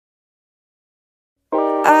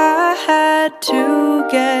had to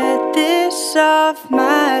get this off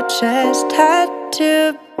my chest, had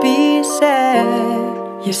to be said.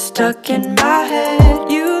 You're stuck in my head.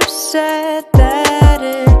 You said that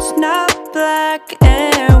it's not black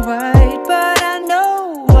and white, but I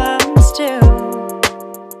know I'm still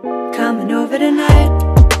coming over tonight.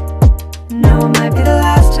 No, it might be the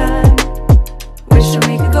last time. Wish that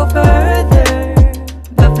we could go further,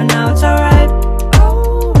 but for now it's alright.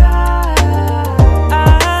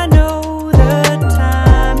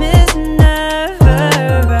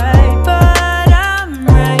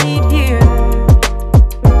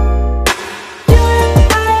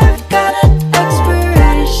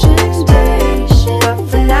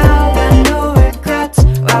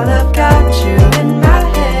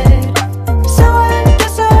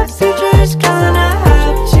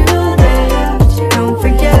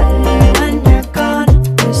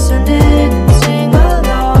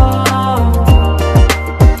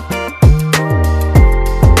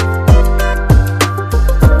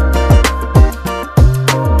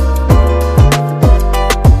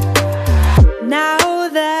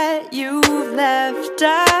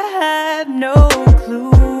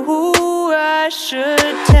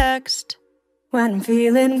 When I'm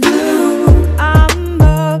feeling blue, I'm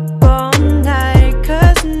up all night,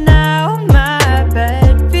 'cause now my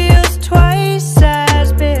bed feels twice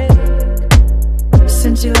as big.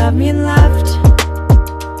 Since you left me and left,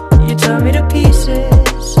 you tore me to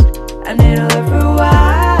pieces. I need to live for a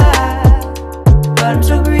while, but I'm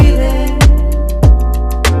still breathing.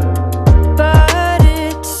 But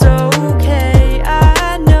it's okay,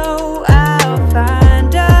 I know I'll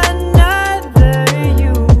find another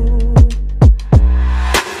you.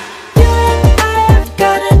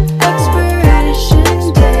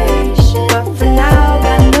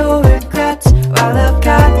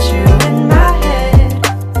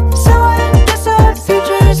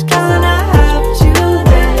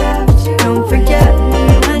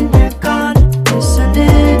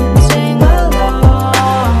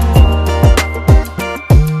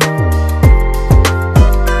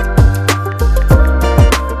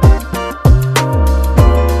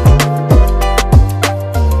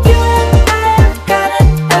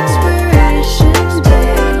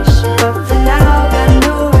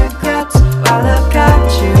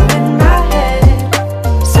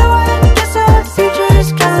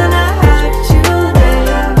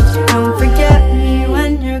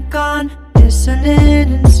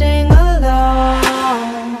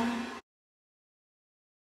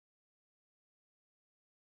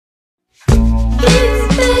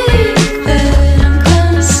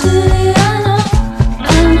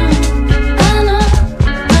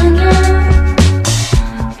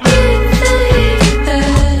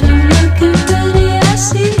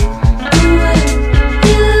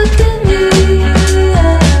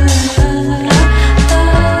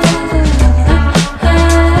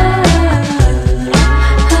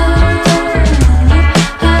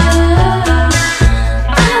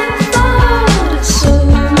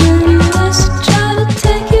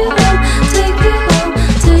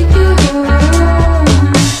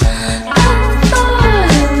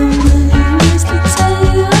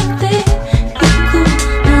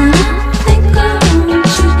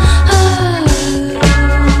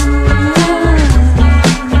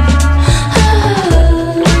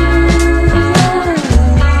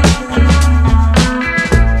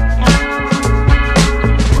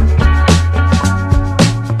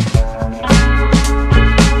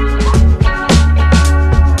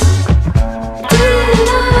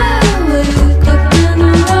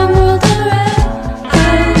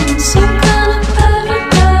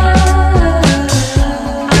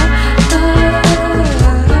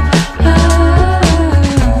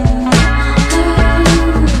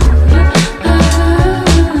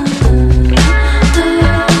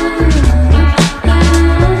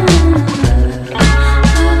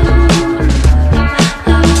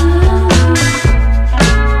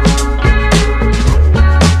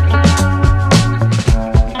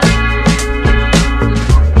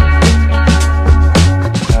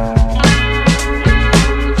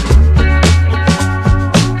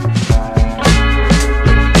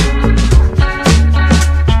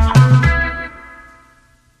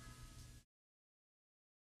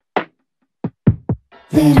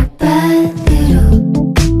 Little bad little,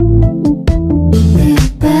 little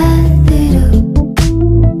bad little,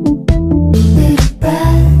 little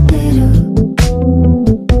bad little,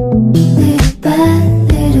 little bad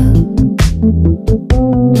little.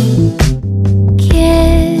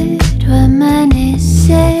 Quiero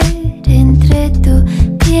amanecer entre tu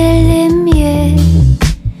piel y miel,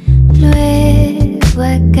 luego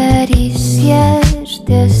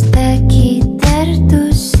acariciarte hasta aquí.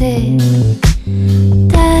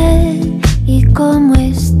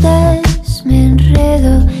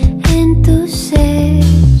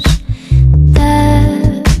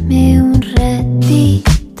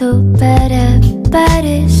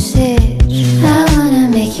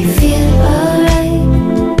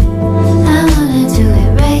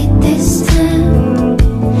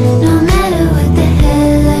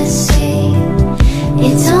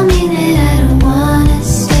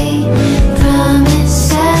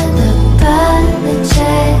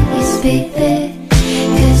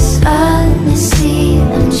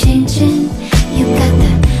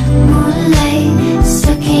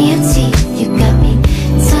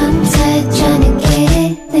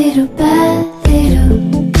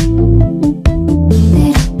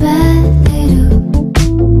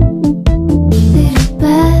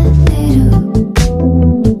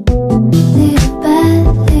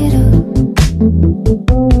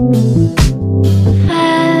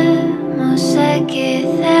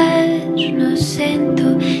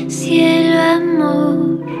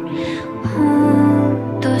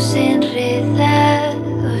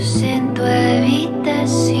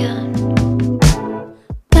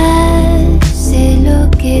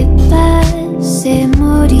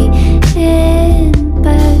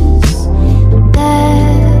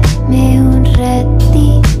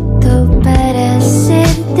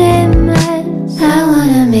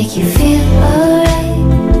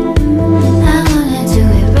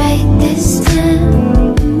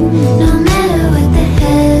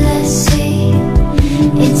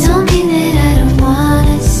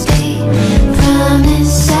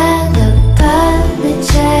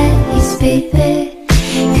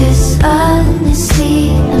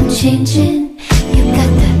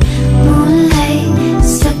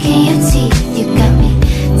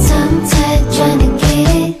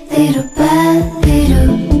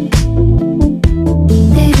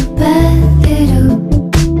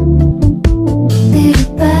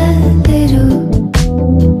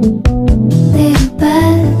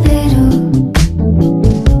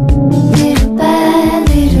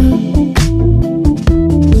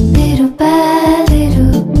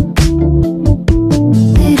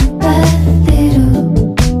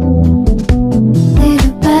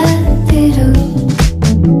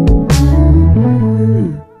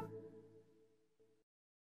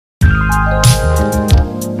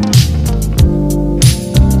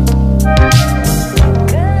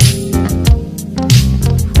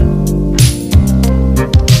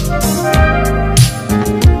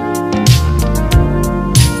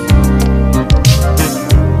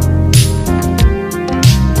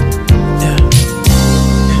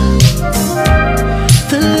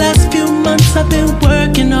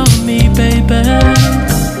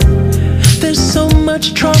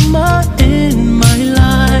 drama in my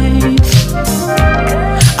life.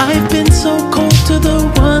 I've been so cold to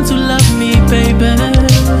the ones who love me, baby.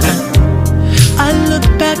 I look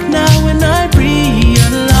back now and I realize.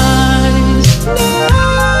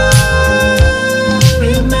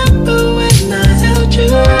 Remember when I held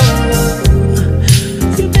you?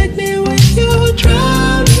 You begged me with your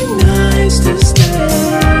drowning eyes to stay.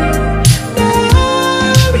 Now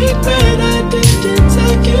I regret I didn't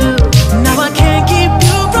take you. Now I can't keep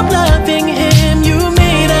you from loving him. You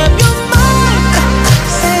made up your mind.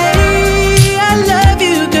 Say I love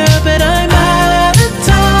you, girl, but I'm out of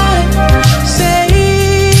time.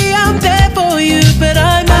 Say I'm there for you, but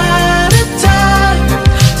I'm out of time.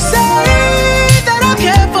 Say that I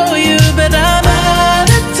care for you, but I'm out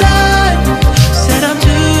of time. Said I'm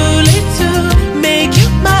too late to make you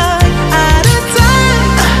mine. Out of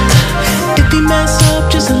time. If you mess up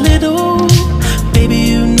just a little, baby,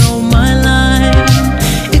 you know my line.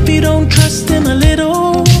 If you don't trust him a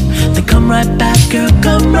little, then come right back, girl,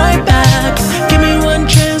 come right back. Give me one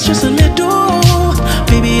chance, just a little.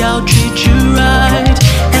 Baby, I'll treat you right.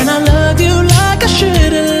 And I love you like I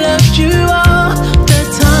should've loved you all the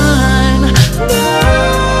time.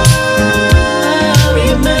 Now,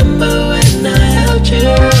 remember when I held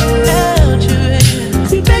you?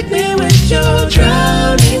 You begged me with your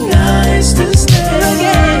drowning eyes to stay.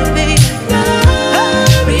 Now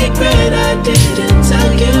I regret I didn't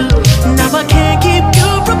tell you. Now I can't keep you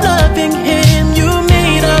from loving him. You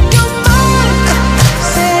made up your mind.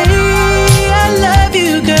 Say I love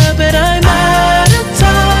you, girl, but I'm out of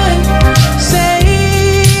time.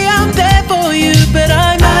 Say I'm there for you, but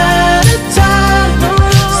I'm out of time.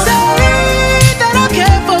 Say that I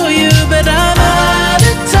care for you, but I'm out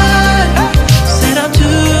of time. Said I'm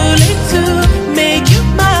too late to make you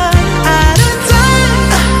mine. Out of time.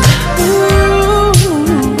 Ooh,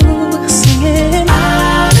 singing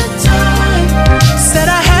out of time. Said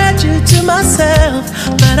I had you to myself,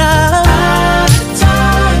 but I'm out of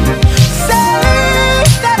time. Say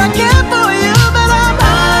that I care for you, but I'm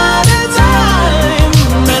out of time.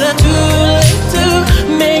 But I'm too late to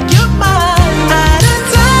make you mine. Out of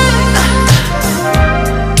time.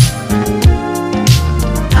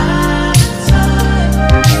 Out of time.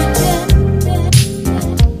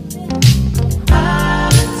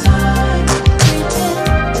 Out of time.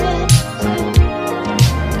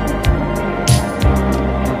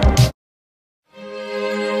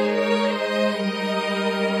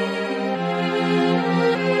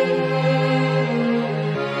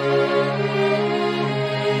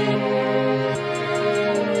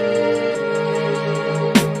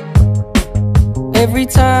 Every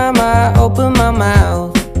time I open my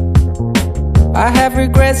mouth, I have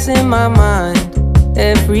regrets in my mind.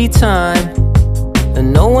 Every time,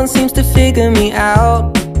 and no one seems to figure me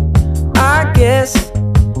out. I guess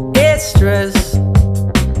it's stress.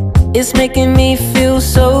 It's making me feel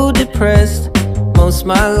so depressed. Most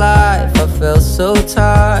my life I felt so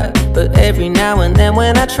tired, but every now and then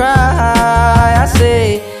when I try, I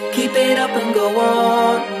say, keep it up and go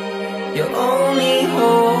on. You're only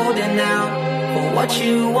holding out for what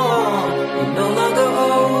you want. You no longer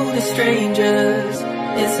owe the strangers.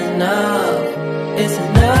 It's enough, it's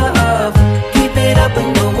enough. Keep it up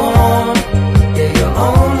and go on. Yeah, you're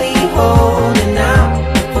only holding out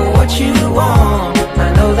for what you want.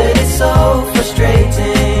 I know that it's so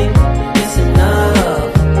frustrating. It's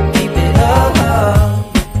enough, keep it up.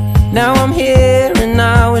 Now I'm here and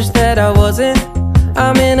I wish that I wasn't.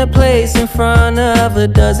 I'm in a place in front of a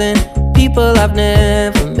dozen people I've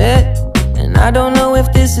never met, and I don't know if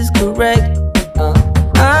this is correct.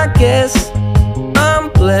 I guess I'm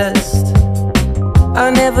blessed. I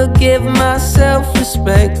never give myself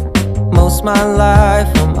respect. Most my life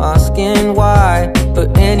I'm asking why,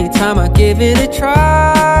 but anytime I give it a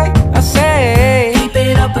try, I say, keep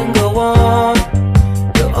it up and go on.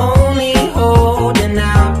 You're only holding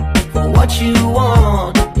out for what you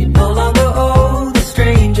want. You no longer owe the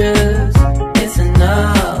strangers. It's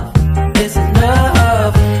enough, it's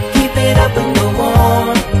enough. Keep it up and go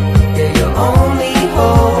on. Yeah, you're only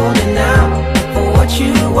holding out for what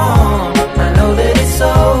you want. I know that it's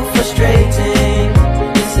so frustrating.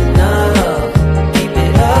 It's enough, keep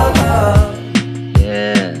it up.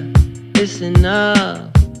 Yeah, it's enough.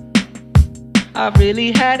 I've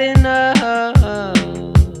really had enough.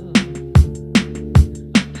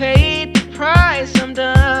 Paid the price, I'm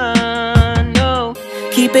done. No,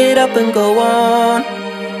 keep it up and go on.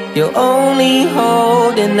 You're only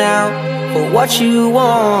holding out for what you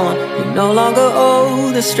want. You no longer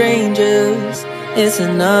owe the strangers. It's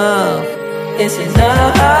enough, it's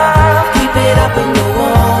enough. Keep it up and go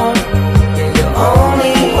on. Yeah, you're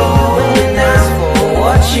only holding out for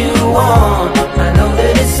what what you want. I know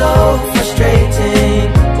that it's over.